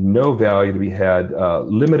expensive, no value to be had,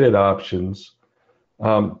 limited options.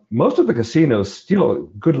 Most of the casinos still,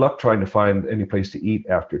 good luck trying to find any place to eat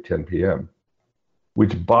after 10 p.m.,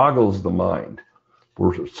 which boggles the mind.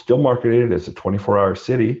 We're still marketed as a 24-hour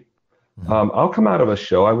city. I'll come out of a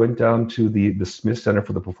show. I went down to the Smith Center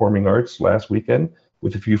for the Performing Arts last weekend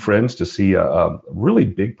with a few friends to see a really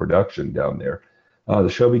big production down there. The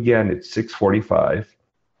show began at 6:45.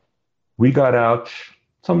 We got out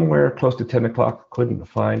somewhere close to 10 o'clock, couldn't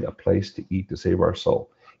find a place to eat to save our soul.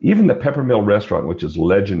 Even the Peppermill restaurant, which is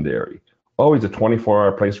legendary, always a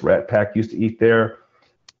 24-hour place, Rat Pack used to eat there.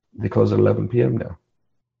 They close at 11 p.m. now.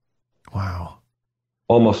 Wow.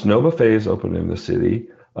 Almost no buffets open in the city.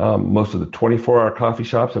 Most of the 24-hour coffee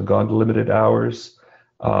shops have gone to limited hours.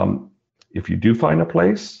 If you do find a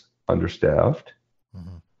place, understaffed.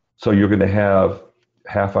 Mm-hmm. So you're going to have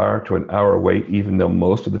half hour to an hour wait, even though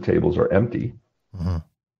most of the tables are empty. Mm-hmm.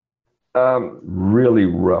 Really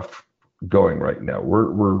rough going right now.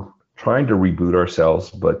 We're trying to reboot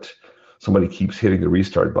ourselves, but somebody keeps hitting the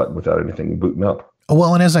restart button without anything booting up.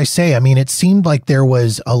 Well, and as I say, I mean, it seemed like there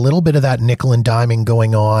was a little bit of that nickel and diming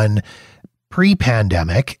going on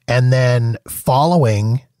pre-pandemic, and then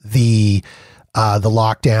following the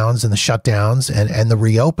lockdowns and the shutdowns and the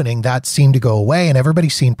reopening, that seemed to go away, and everybody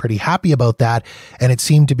seemed pretty happy about that, and it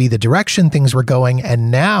seemed to be the direction things were going.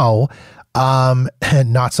 And now,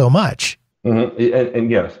 not so much. Mm-hmm.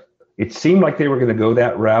 And yes, it seemed like they were going to go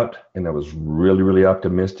that route, and I was really, really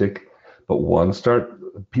optimistic. But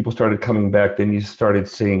people started coming back. Then you started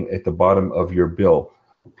seeing at the bottom of your bill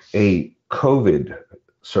a COVID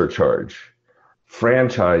surcharge,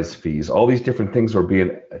 franchise fees, all these different things were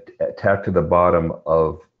being tacked to the bottom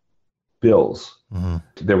of bills. Mm-hmm.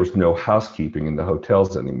 There was no housekeeping in the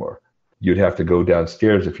hotels anymore. You'd have to go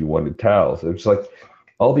downstairs if you wanted towels. It was like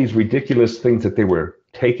all these ridiculous things that they were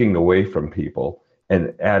taking away from people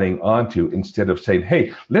and adding onto, instead of saying,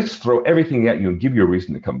 hey, let's throw everything at you and give you a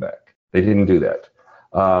reason to come back. They didn't do that.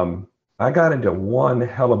 I got into one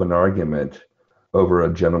hell of an argument over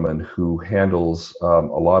a gentleman who handles a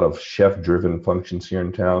lot of chef-driven functions here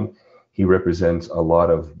in town. He represents a lot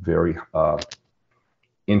of very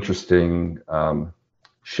interesting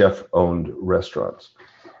chef-owned restaurants.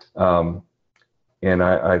 And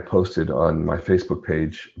I posted on my Facebook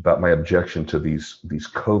page about my objection to these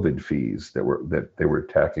COVID fees that they were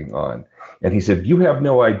tacking on. And he said, you have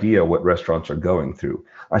no idea what restaurants are going through.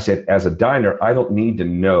 I said, as a diner, I don't need to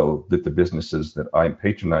know that the businesses that I'm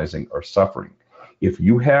patronizing are suffering. If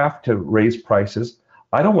you have to raise prices,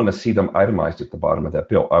 I don't want to see them itemized at the bottom of that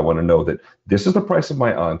bill. I want to know that this is the price of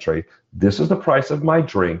my entree, this is the price of my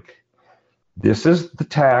drink, this is the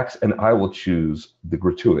tax, and I will choose the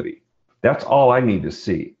gratuity. That's all I need to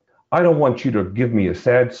see. I don't want you to give me a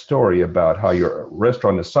sad story about how your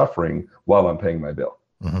restaurant is suffering while I'm paying my bill.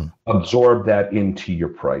 Mm-hmm. Absorb that into your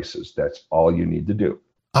prices. That's all you need to do.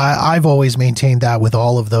 I've always maintained that with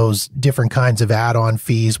all of those different kinds of add-on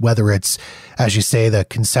fees, whether it's, as you say, the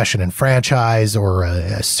concession and franchise, or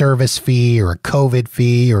a service fee, or a COVID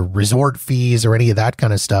fee, or resort fees, or any of that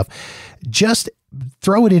kind of stuff. Just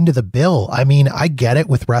throw it into the bill. I mean, I get it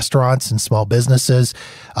with restaurants and small businesses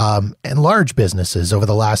and large businesses over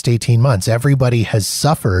the last 18 months. Everybody has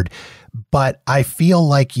suffered, but I feel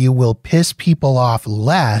like you will piss people off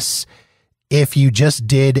less if you just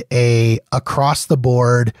did a across the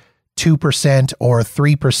board 2% or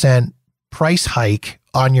 3% price hike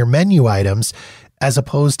on your menu items, as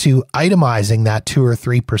opposed to itemizing that 2 or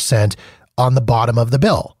 3% on the bottom of the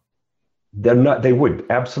bill. They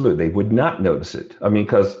would not notice it. I mean,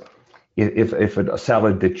 because if a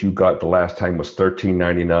salad that you got the last time was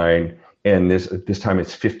 $13.99 and this time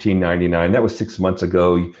it's $15.99, that was 6 months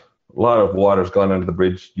ago. A lot of water's gone under the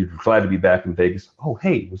bridge. You're glad to be back in Vegas. Oh,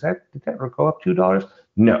 hey, did that go up $2?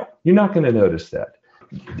 No, you're not going to notice that.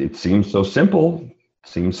 It seems so simple,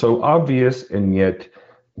 seems so obvious, and yet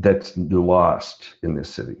that's lost in this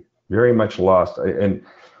city. Very much lost. And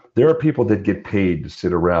there are people that get paid to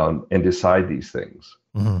sit around and decide these things.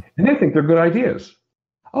 Mm-hmm. And they think they're good ideas.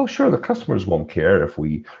 Oh, sure, the customers won't care if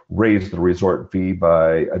we raise the resort fee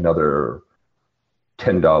by another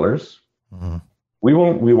 $10. Mm-hmm. We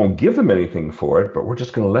won't give them anything for it, but we're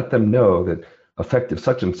just going to let them know that effective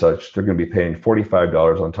such and such, they're going to be paying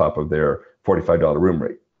 $45 on top of their $45 room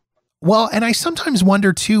rate. Well, and I sometimes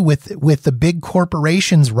wonder too, with the big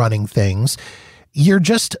corporations running things, you're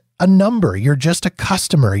just a number. You're just a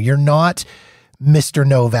customer. You're not Mr.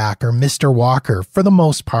 Novak or Mr. Walker. For the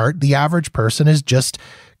most part, the average person is just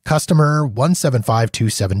customer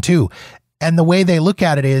 175272. And the way they look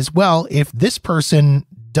at it is, well, if this person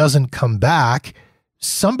doesn't come back,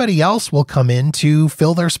 somebody else will come in to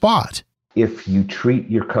fill their spot. If you treat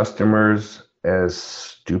your customers as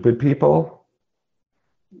stupid people,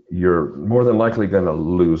 you're more than likely going to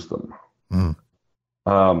lose them.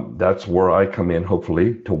 That's where I come in,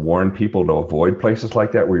 hopefully, to warn people to avoid places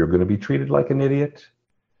like that where you're going to be treated like an idiot,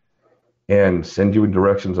 and send you in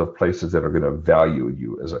directions of places that are going to value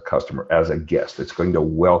you as a customer, as a guest. It's going to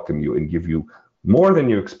welcome you and give you more than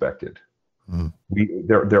you expected.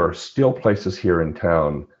 There are still places here in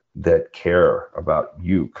town that care about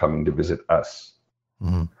you coming to visit us.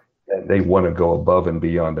 And they want to go above and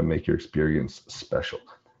beyond to make your experience special.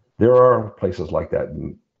 There are places like that,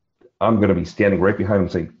 and I'm going to be standing right behind them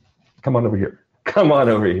saying, come on over here. Come on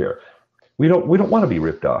over here. we don't want to be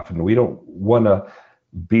ripped off, and we don't want to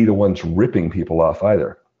be the ones ripping people off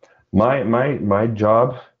either. My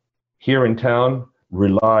job here in town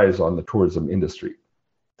relies on the tourism industry.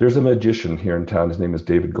 There's a magician here in town. His name is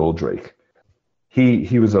David Goldrake.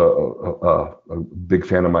 He was a big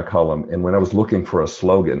fan of my column, and when I was looking for a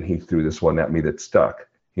slogan, he threw this one at me that stuck.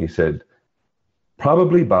 He said,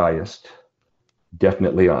 "Probably biased,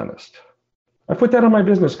 definitely honest." I put that on my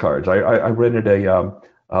business cards. I rented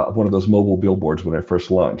one of those mobile billboards when I first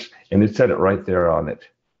launched, and it said it right there on it.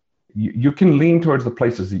 You can lean towards the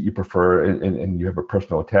places that you prefer and you have a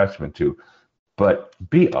personal attachment to, but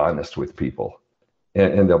be honest with people,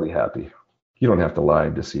 and they'll be happy. You don't have to lie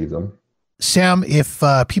and deceive them. Sam, if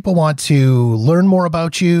people want to learn more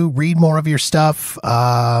about you, read more of your stuff,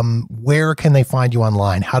 where can they find you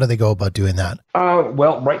online? How do they go about doing that?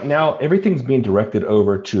 Well, right now, everything's being directed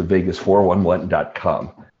over to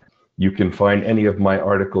Vegas411.com. You can find any of my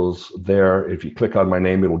articles there. If you click on my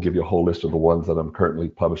name, it will give you a whole list of the ones that I'm currently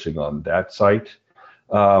publishing on that site.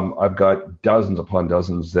 I've got dozens upon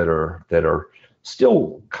dozens that are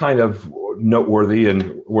still kind of noteworthy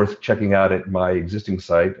and worth checking out at my existing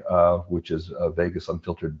site, which is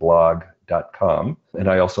VegasUnfilteredBlog.com. And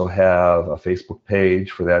I also have a Facebook page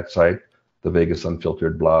for that site, the Vegas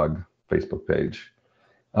Unfiltered Blog Facebook page.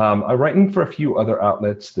 I write in for a few other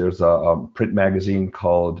outlets. There's a print magazine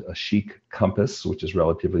called Chic Compass, which is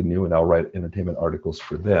relatively new, and I'll write entertainment articles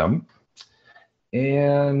for them.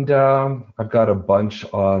 And I've got a bunch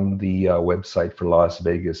on the website for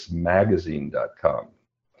LasVegasMagazine.com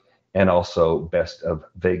and also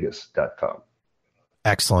bestofvegas.com.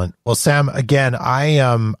 Excellent. Well, Sam, again, I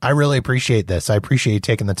really appreciate this. I appreciate you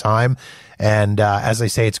taking the time. And as I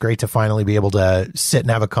say, it's great to finally be able to sit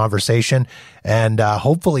and have a conversation. And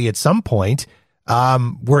hopefully at some point,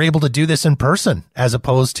 we're able to do this in person as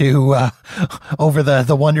opposed to over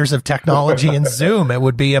the wonders of technology and Zoom. It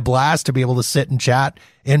would be a blast to be able to sit and chat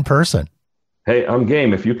in person. Hey, I'm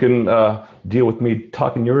game. If you can deal with me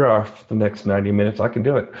talking your ear off for the next 90 minutes, I can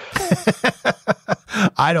do it.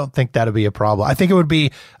 I don't think that'd be a problem. I think it would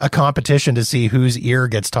be a competition to see whose ear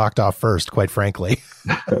gets talked off first, quite frankly.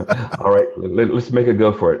 All right, let's make a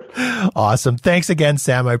go for it. Awesome. Thanks again,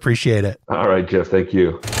 Sam. I appreciate it. All right, Jeff. Thank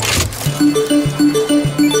you.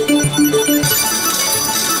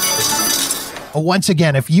 Once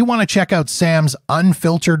again, if you want to check out Sam's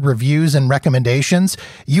unfiltered reviews and recommendations,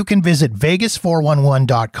 you can visit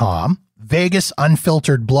Vegas411.com,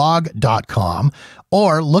 VegasUnfilteredBlog.com,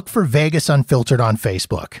 or look for Vegas Unfiltered on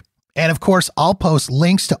Facebook. And of course, I'll post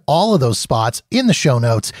links to all of those spots in the show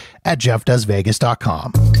notes at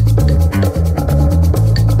JeffDoesVegas.com.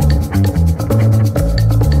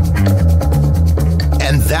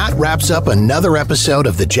 And that wraps up another episode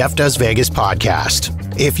of the Jeff Does Vegas podcast.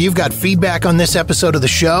 If you've got feedback on this episode of the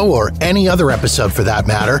show, or any other episode for that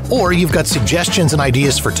matter, or you've got suggestions and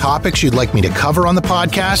ideas for topics you'd like me to cover on the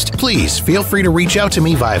podcast, please feel free to reach out to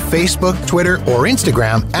me via Facebook, Twitter, or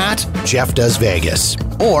Instagram at Jeff Does Vegas,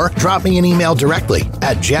 or drop me an email directly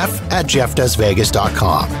at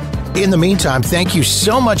jeff@jeffdoesvegas.com. In the meantime, thank you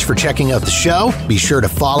so much for checking out the show. Be sure to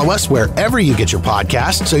follow us wherever you get your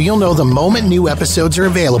podcasts so you'll know the moment new episodes are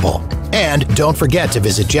available. And don't forget to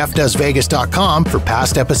visit jeffdoesvegas.com for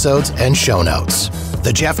past episodes and show notes.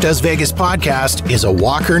 The Jeff Does Vegas podcast is a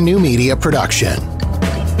Walker New Media production.